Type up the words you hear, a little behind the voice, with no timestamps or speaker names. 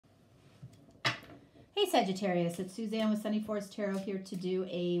Hey Sagittarius, it's Suzanne with Sunny Force Tarot here to do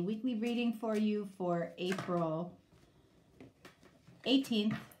a weekly reading for you for April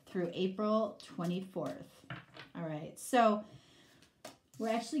 18th through April 24th. All right, so we're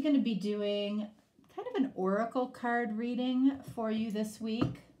actually going to be doing kind of an oracle card reading for you this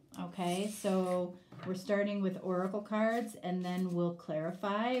week. Okay, so we're starting with oracle cards and then we'll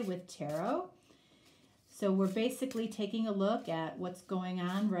clarify with tarot. So we're basically taking a look at what's going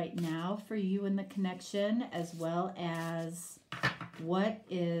on right now for you in the connection, as well as what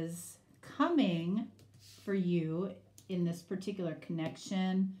is coming for you in this particular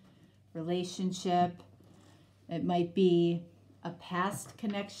connection, relationship. It might be a past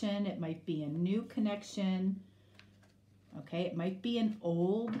connection. It might be a new connection. Okay, it might be an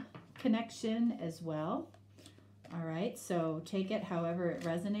old connection as well. All right, so take it however it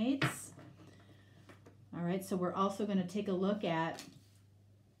resonates. All right, so we're also going to take a look at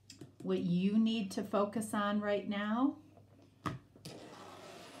what you need to focus on right now.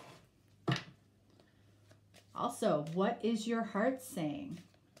 Also, what is your heart saying?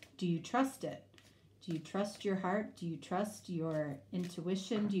 Do you trust it? Do you trust your heart? Do you trust your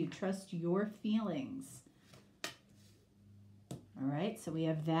intuition? Do you trust your feelings? All right, so we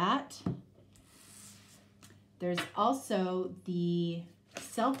have that. There's also the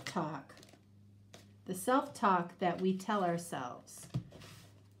self-talk. The self-talk that we tell ourselves.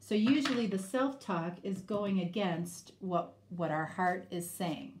 So usually the self-talk is going against what our heart is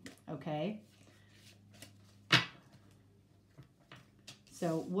saying, okay?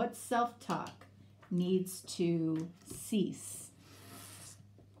 So what self-talk needs to cease?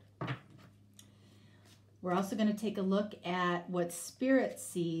 We're also going to take a look at what Spirit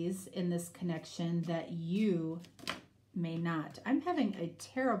sees in this connection that you may not. I'm having a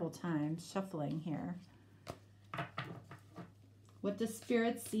terrible time shuffling here. What does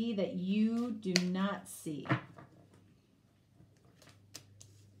Spirit see that you do not see?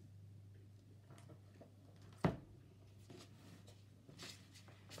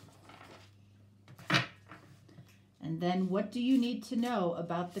 And then what do you need to know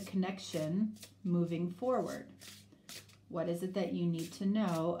about the connection moving forward? What is it that you need to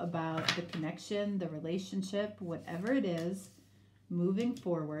know about the connection, the relationship, whatever it is, moving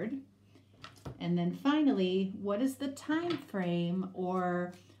forward? And then finally, what is the time frame,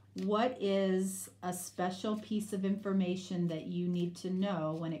 or what is a special piece of information that you need to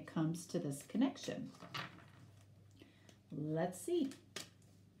know when it comes to this connection? Let's see.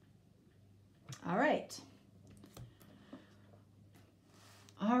 All right.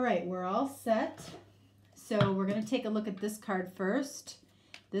 All right, we're all set. So we're going to take a look at this card first.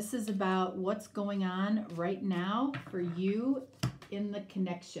 This is about what's going on right now for you in the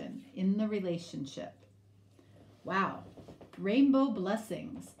connection, in the relationship. Wow. Rainbow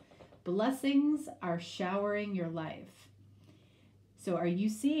blessings. Blessings are showering your life. So are you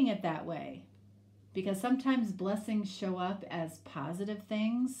seeing it that way? Because sometimes blessings show up as positive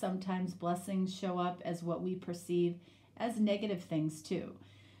things. Sometimes blessings show up as what we perceive as negative things too.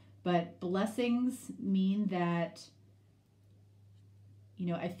 But blessings mean that, you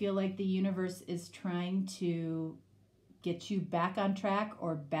know, I feel like the universe is trying to get you back on track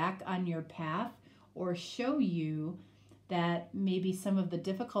or back on your path, or show you that maybe some of the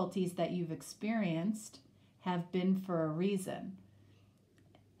difficulties that you've experienced have been for a reason.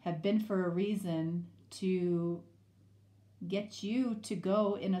 Have been for a reason to get you to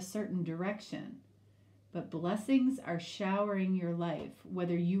go in a certain direction. But blessings are showering your life,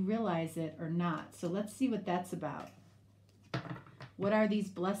 whether you realize it or not. So let's see what that's about. What are these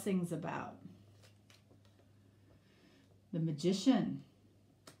blessings about? The Magician.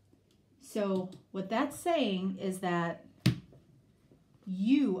 So what that's saying is that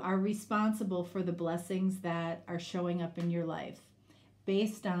you are responsible for the blessings that are showing up in your life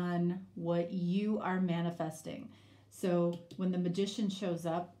based on what you are manifesting. So when the Magician shows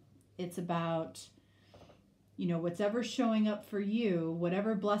up, it's about, you know, whatever showing up for you,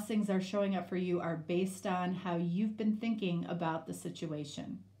 whatever blessings are showing up for you are based on how you've been thinking about the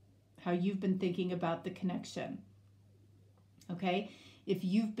situation, how you've been thinking about the connection. Okay? If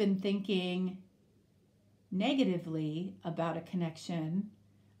you've been thinking negatively about a connection,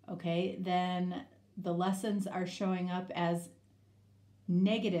 okay, then the lessons are showing up as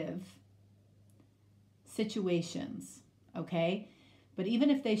negative situations, okay? But even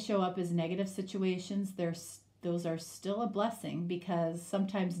if they show up as negative situations, those are still a blessing, because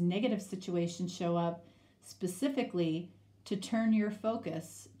sometimes negative situations show up specifically to turn your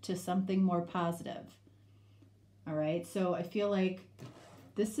focus to something more positive. All right, so I feel like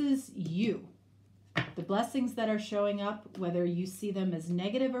this is you. The blessings that are showing up, whether you see them as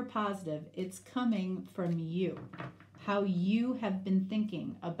negative or positive, it's coming from you. How you have been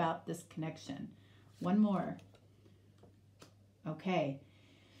thinking about this connection. One more. Okay.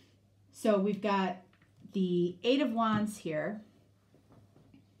 So we've got the Eight of Wands here,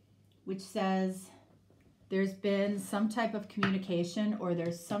 which says there's been some type of communication, or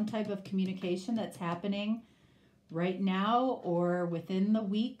there's some type of communication that's happening right now or within the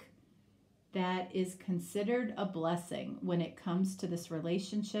week that is considered a blessing when it comes to this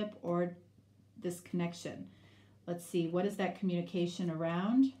relationship or this connection. Let's see, what is that communication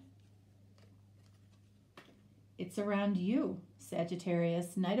around? It's around you,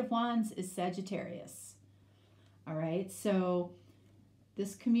 Sagittarius. Knight of Wands is Sagittarius. All right, so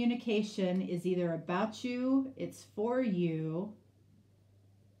this communication is either about you, it's for you,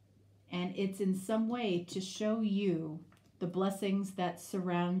 and it's in some way to show you the blessings that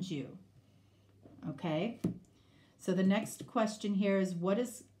surround you. Okay, so the next question here is, what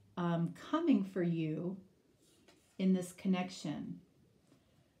is coming for you in this connection?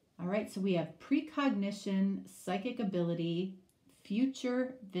 All right, so we have precognition, psychic ability,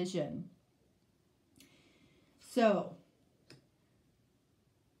 future vision. So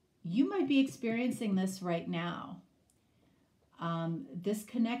you might be experiencing this right now. This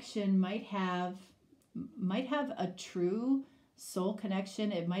connection might have a true soul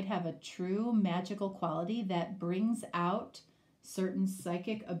connection. It might have a true magical quality that brings out certain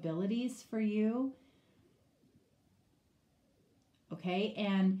psychic abilities for you. Okay,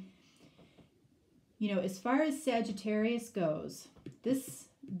 and you know, as far as Sagittarius goes, this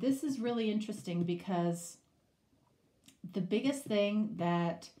is really interesting, because the biggest thing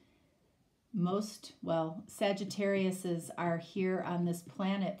that most, well, Sagittariuses are here on this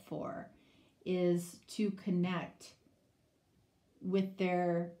planet for is to connect with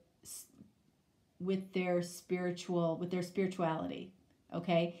their spirituality.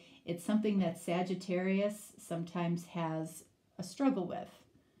 Okay, it's something that Sagittarius sometimes has a struggle with.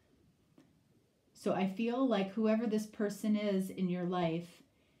 So I feel like whoever this person is in your life,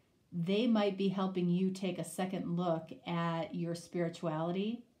 they might be helping you take a second look at your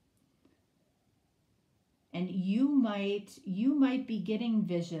spirituality. And you might be getting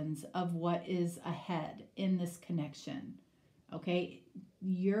visions of what is ahead in this connection. Okay,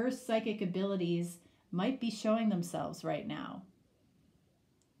 your psychic abilities might be showing themselves right now.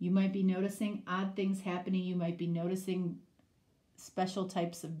 You might be noticing odd things happening. You might be noticing special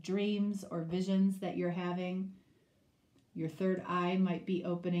types of dreams or visions that you're having. Your third eye might be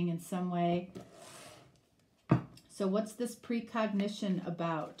opening in some way. So what's this precognition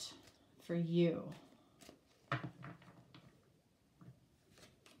about for you?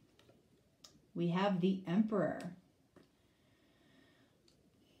 We have the Emperor.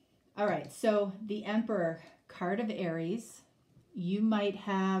 All right, so the Emperor, card of Aries. You might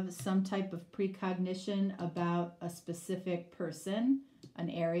have some type of precognition about a specific person, an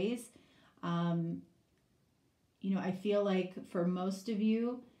Aries. You know, I feel like for most of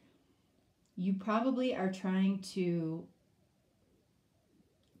you, you probably are trying to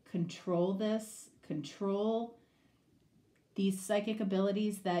control these psychic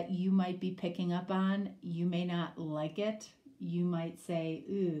abilities that you might be picking up on. You may not like it. You might say,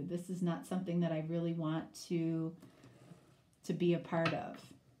 ooh, this is not something that I really want to be a part of.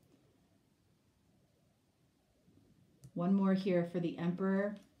 One more here for the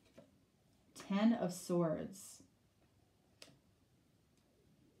Emperor. 10 of Swords.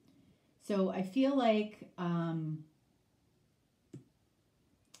 So I feel like for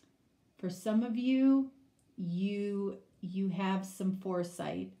some of you, you have some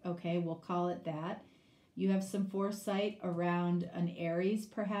foresight. Okay, we'll call it that. You have some foresight around an Aries,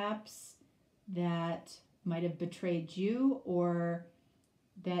 perhaps, that might have betrayed you, or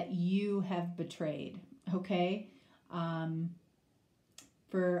that you have betrayed. Okay,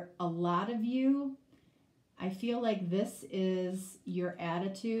 for a lot of you, I feel like this is your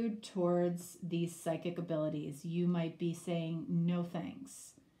attitude towards these psychic abilities. You might be saying no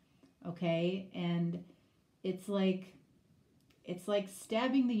thanks. Okay, and it's like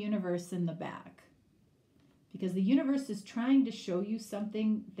stabbing the universe in the back, because the universe is trying to show you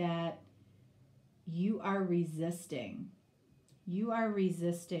something that you are resisting. You are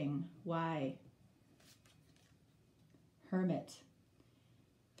resisting. Why? Hermit.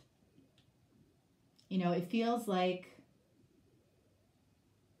 You know, it feels like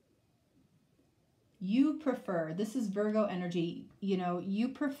you prefer, this is Virgo energy, you know, you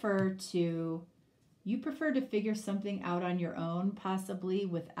prefer to figure something out on your own, possibly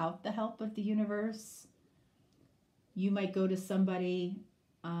without the help of the universe. You might go to somebody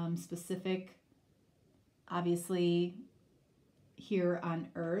specific obviously here on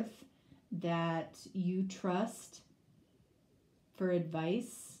earth that you trust for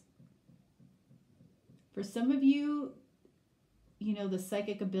advice. For some of you, you know, the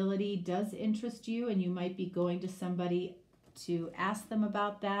psychic ability does interest you, and you might be going to somebody to ask them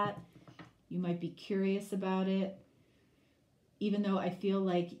about that. You might be curious about it, even though I feel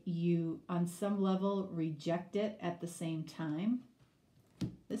like you, on some level, reject it at the same time.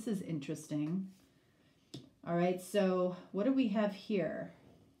 This is interesting. All right, so what do we have here?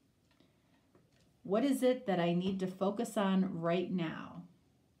 What is it that I need to focus on right now?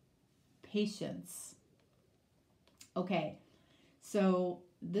 Patience. Okay, so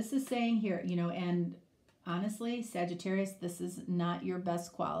this is saying here, you know, and honestly, Sagittarius, this is not your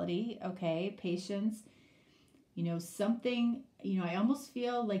best quality, okay? Patience. You know, something, you know, I almost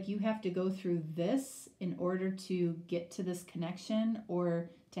feel like you have to go through this in order to get to this connection, or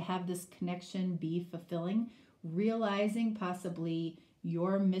to have this connection be fulfilling, realizing possibly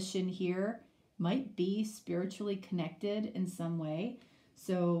your mission here might be spiritually connected in some way.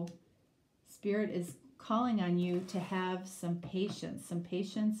 So Spirit is calling on you to have some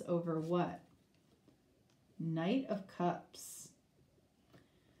patience over what? Knight of Cups.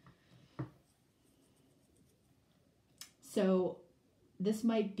 So this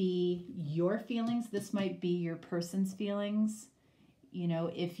might be your feelings. This might be your person's feelings. You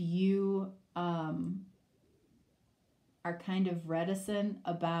know, if you are kind of reticent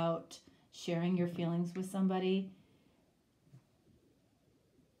about sharing your feelings with somebody,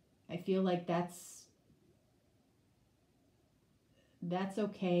 I feel like that's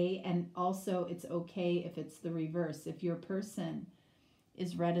okay. And also it's okay if it's the reverse. If your person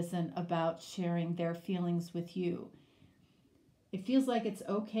is reticent about sharing their feelings with you, it feels like it's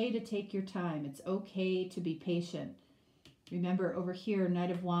okay to take your time. It's okay to be patient. Remember over here,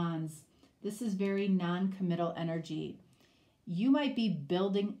 Knight of Wands, this is very non-committal energy. You might be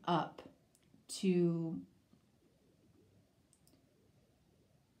building up to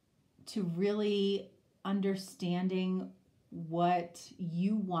really understanding what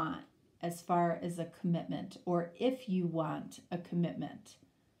you want as far as a commitment, or if you want a commitment.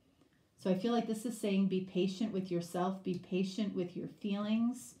 So I feel like this is saying be patient with yourself, be patient with your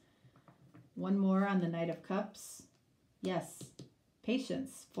feelings. One more on the Knight of Cups. Yes,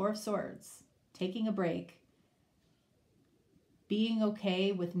 patience, Four of Swords, taking a break, being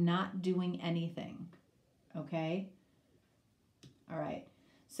okay with not doing anything, okay? All right,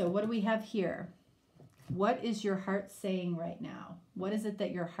 so what do we have here? What is your heart saying right now? What is it that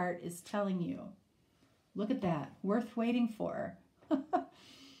your heart is telling you? Look at that, worth waiting for.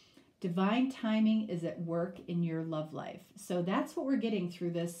 Divine timing is at work in your love life. So that's what we're getting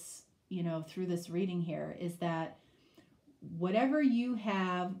through this, you know, through this reading here, is that whatever you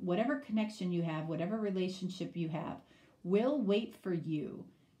have, whatever connection you have, whatever relationship you have, will wait for you,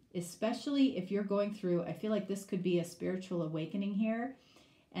 especially if you're going through, I feel like this could be a spiritual awakening here.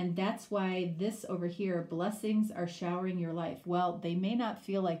 And that's why this over here, blessings are showering your life. Well, they may not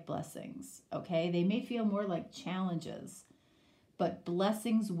feel like blessings, okay? They may feel more like challenges. But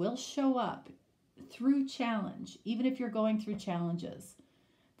blessings will show up through challenge, even if you're going through challenges.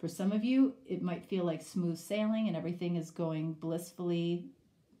 For some of you, it might feel like smooth sailing and everything is going blissfully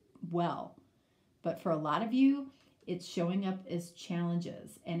well. But for a lot of you, it's showing up as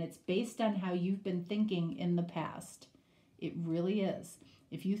challenges. And it's based on how you've been thinking in the past. It really is.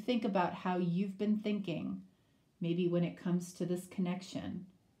 If you think about how you've been thinking, maybe when it comes to this connection,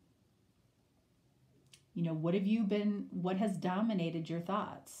 you know, what has dominated your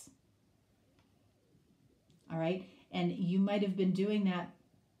thoughts? All right. And you might have been doing that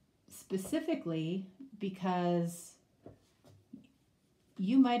specifically because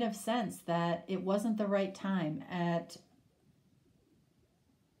you might have sensed that it wasn't the right time at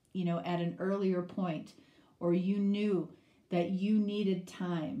an earlier point, or you knew that you needed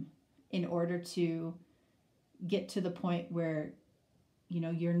time in order to get to the point where, you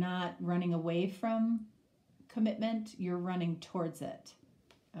know, you're not running away from commitment, you're running towards it.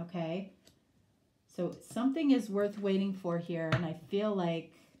 Okay? So something is worth waiting for here, and I feel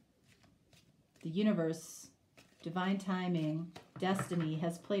like the universe, divine timing, destiny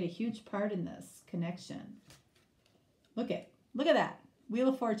has played a huge part in this connection. Look at that. Wheel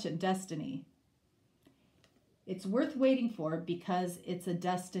of Fortune, destiny. It's worth waiting for because it's a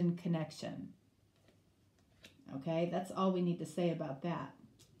destined connection. Okay, that's all we need to say about that.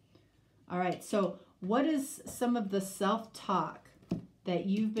 All right, so what is some of the self-talk that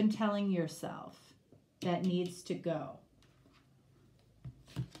you've been telling yourself that needs to go?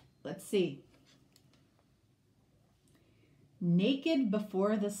 Let's see. Naked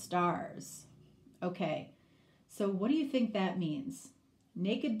before the stars. Okay, So what do you think that means?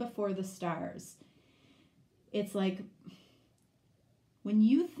 Naked before the stars. It's like when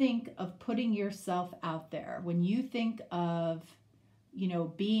you think of putting yourself out there, when you think of, you know,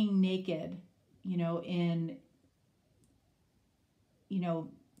 being naked, you know, in, you know,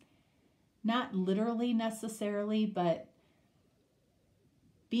 not literally necessarily, but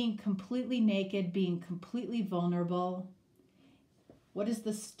being completely naked, being completely vulnerable. What does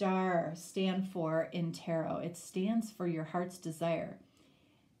the star stand for in tarot? It stands for your heart's desire.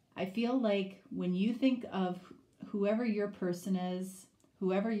 I feel like when you think of whoever your person is,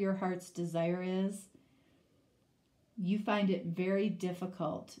 whoever your heart's desire is, you find it very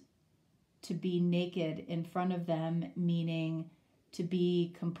difficult to be naked in front of them, meaning to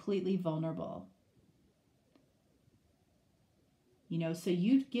be completely vulnerable. You know, so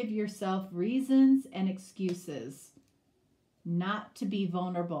you give yourself reasons and excuses not to be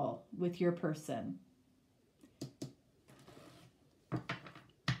vulnerable with your person.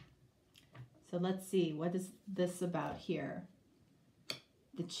 So let's see, what is this about here?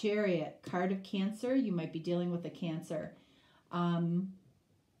 The Chariot, card of Cancer. You might be dealing with a Cancer. One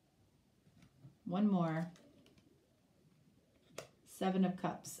more. Seven of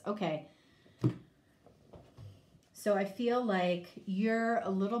Cups. Okay. So I feel like you're a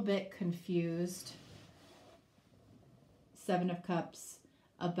little bit confused, Seven of Cups,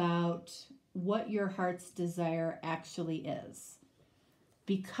 about what your heart's desire actually is.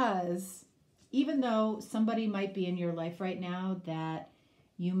 Because even though somebody might be in your life right now that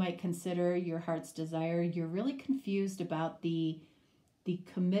you might consider your heart's desire, you're really confused about the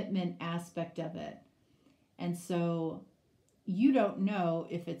commitment aspect of it. And so you don't know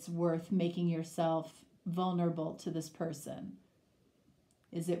if it's worth making yourself vulnerable to this person.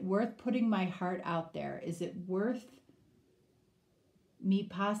 Is it worth putting my heart out there? Is it worth me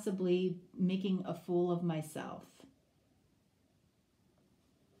possibly making a fool of myself?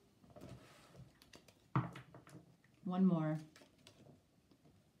 One more.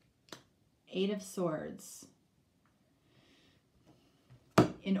 Eight of Swords.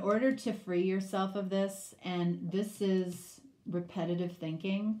 In order to free yourself of this, and this is repetitive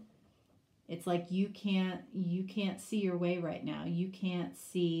thinking, it's like you can't see your way right now. You can't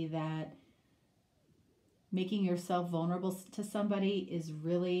see that making yourself vulnerable to somebody is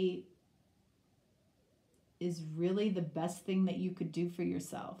really the best thing that you could do for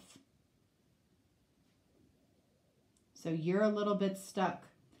yourself. So you're a little bit stuck.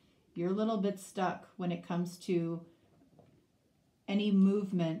 You're a little bit stuck when it comes to any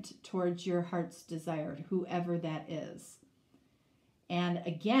movement towards your heart's desire, whoever that is. And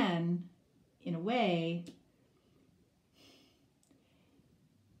again, in a way,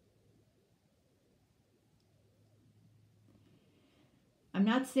 I'm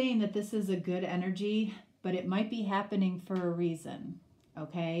not saying that this is a good energy, but it might be happening for a reason.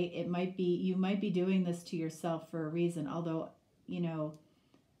 Okay? It might be, you might be doing this to yourself for a reason. Although, you know,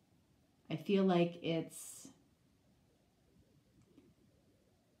 I feel like it's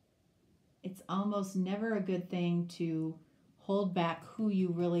almost never a good thing to hold back who you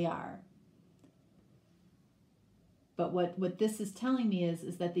really are. But what this is telling me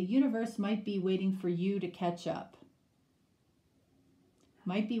is that the universe might be waiting for you to catch up.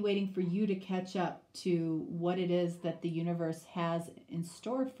 Might be waiting for you to catch up to what it is that the universe has in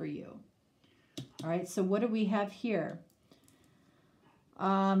store for you. All right, so what do we have here?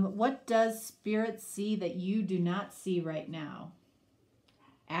 What does Spirit see that you do not see right now?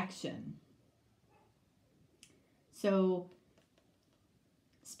 Action. So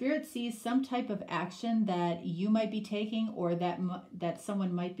Spirit sees some type of action that you might be taking, or that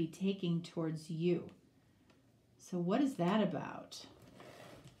someone might be taking towards you. So what is that about?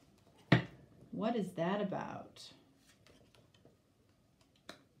 What is that about?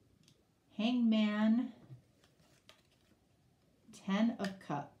 Hangman, 10 of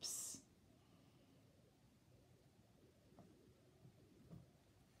Cups.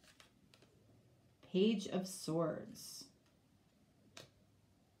 Page of Swords.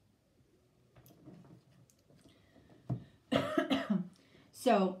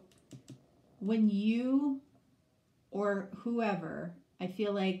 So when you or whoever, I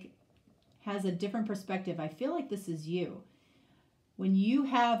feel like, has a different perspective, I feel like this is you. When you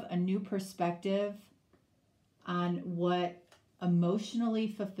have a new perspective on what emotionally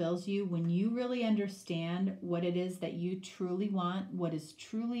fulfills you, when you really understand what it is that you truly want, what is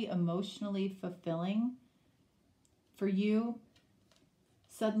truly emotionally fulfilling for you,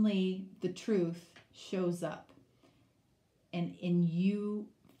 suddenly the truth shows up, and you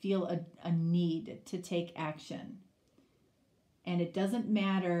feel a need to take action. And it doesn't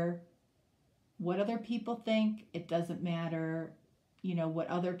matter what other people think. It doesn't matter, you know, what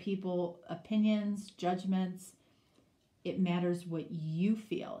other people, opinions, judgments. It matters what you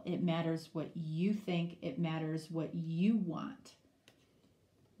feel. It matters what you think. It matters what you want.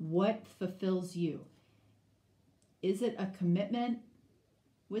 What fulfills you? Is it a commitment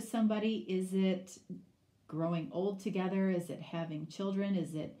with somebody? Is it growing old together? Is it having children?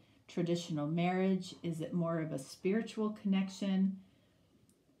 Is it traditional marriage? Is it more of a spiritual connection?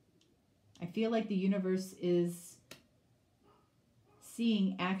 I feel like the universe is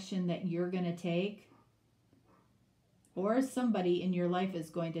seeing action that you're going to take, or somebody in your life is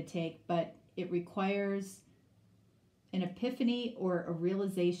going to take, but it requires an epiphany or a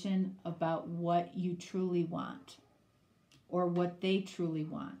realization about what you truly want or what they truly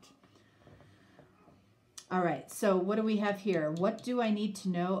want. All right, so what do we have here? What do I need to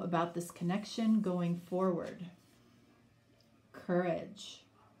know about this connection going forward? Courage.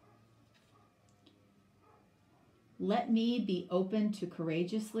 Let me be open to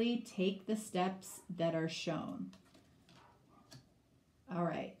courageously take the steps that are shown. All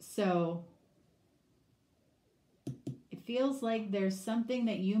right, so it feels like there's something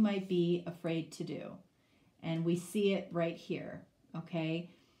that you might be afraid to do. And we see it right here, okay?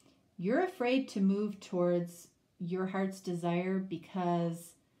 You're afraid to move towards your heart's desire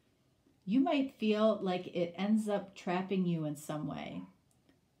because you might feel like it ends up trapping you in some way.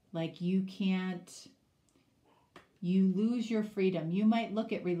 Like you lose your freedom. You might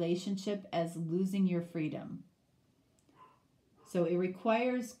look at relationship as losing your freedom. So it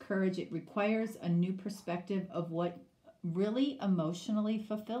requires courage. It requires a new perspective of what really emotionally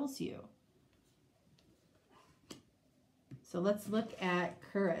fulfills you. So let's look at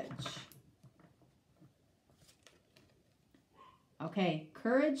courage. Okay,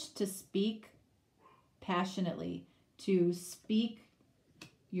 courage to speak passionately, to speak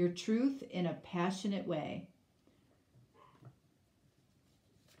your truth in a passionate way.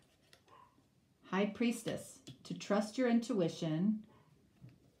 High Priestess, to trust your intuition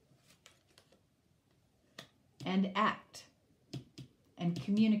and act and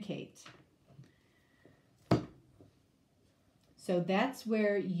communicate. So that's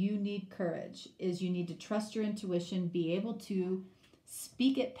where you need courage, is you need to trust your intuition, be able to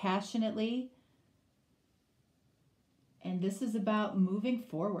speak it passionately. And this is about moving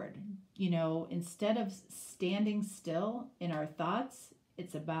forward. You know, instead of standing still in our thoughts,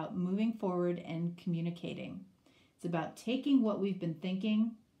 it's about moving forward and communicating. It's about taking what we've been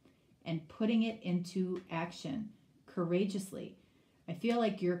thinking and putting it into action courageously. I feel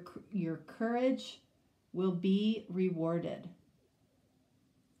like your courage will be rewarded.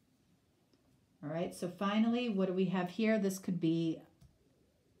 All right, so finally, what do we have here? This could be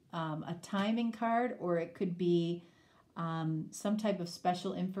a timing card, or it could be some type of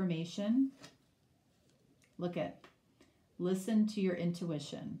special information. Look at, listen to your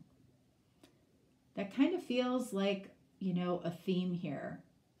intuition. That kind of feels like, you know, a theme here.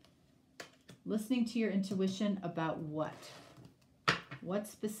 Listening to your intuition about what? What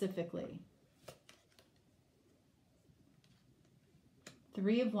specifically?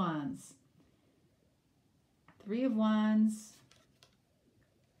 Three of Wands. Three of Wands.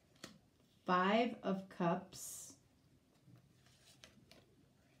 Five of Cups.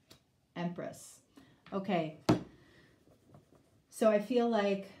 Empress. Okay. So I feel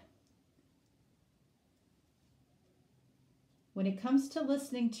like when it comes to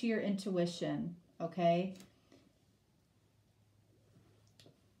listening to your intuition, okay,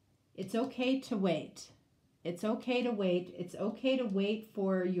 it's okay to wait. It's okay to wait. It's okay to wait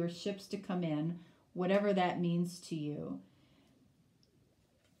for your ships to come in, whatever that means to you.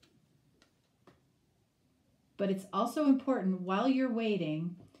 But it's also important while you're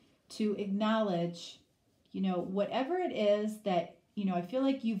waiting to acknowledge, you know, whatever it is that, you know, I feel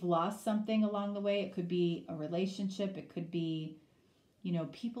like you've lost something along the way. It could be a relationship. It could be, you know,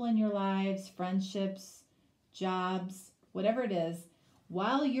 people in your lives, friendships, jobs, whatever it is.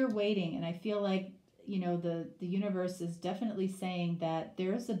 While you're waiting, and I feel like, you know, the universe is definitely saying that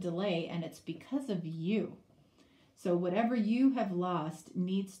there's a delay and it's because of you. So whatever you have lost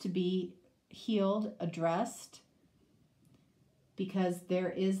needs to be healed, addressed, because there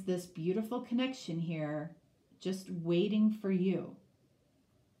is this beautiful connection here just waiting for you.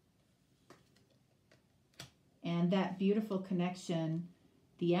 And that beautiful connection,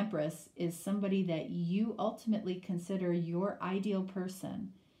 the Empress, is somebody that you ultimately consider your ideal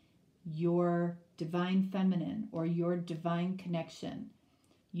person, your divine feminine, or your divine connection.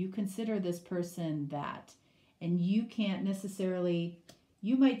 You consider this person that. And you can't necessarily,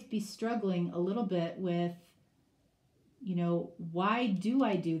 you might be struggling a little bit with, you know, why do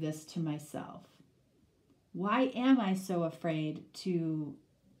I do this to myself? Why am I so afraid to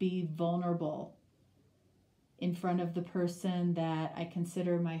be vulnerable in front of the person that I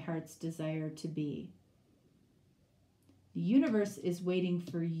consider my heart's desire to be? The universe is waiting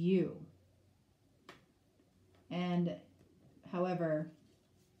for you. And however,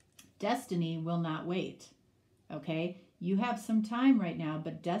 destiny will not wait. Okay? You have some time right now,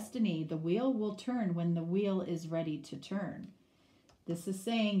 but destiny, the wheel will turn when the wheel is ready to turn. This is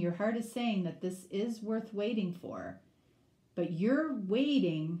saying, your heart is saying that this is worth waiting for, but you're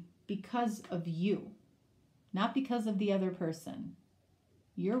waiting because of you, not because of the other person.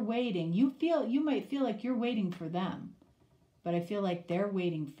 You're waiting. You might feel like you're waiting for them, but I feel like they're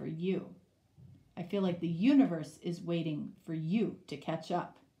waiting for you. I feel like the universe is waiting for you to catch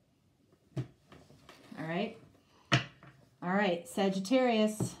up. All right? All right,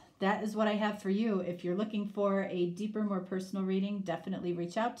 Sagittarius, that is what I have for you. If you're looking for a deeper, more personal reading, definitely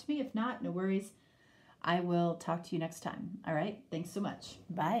reach out to me. If not, no worries. I will talk to you next time. All right, thanks so much.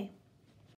 Bye.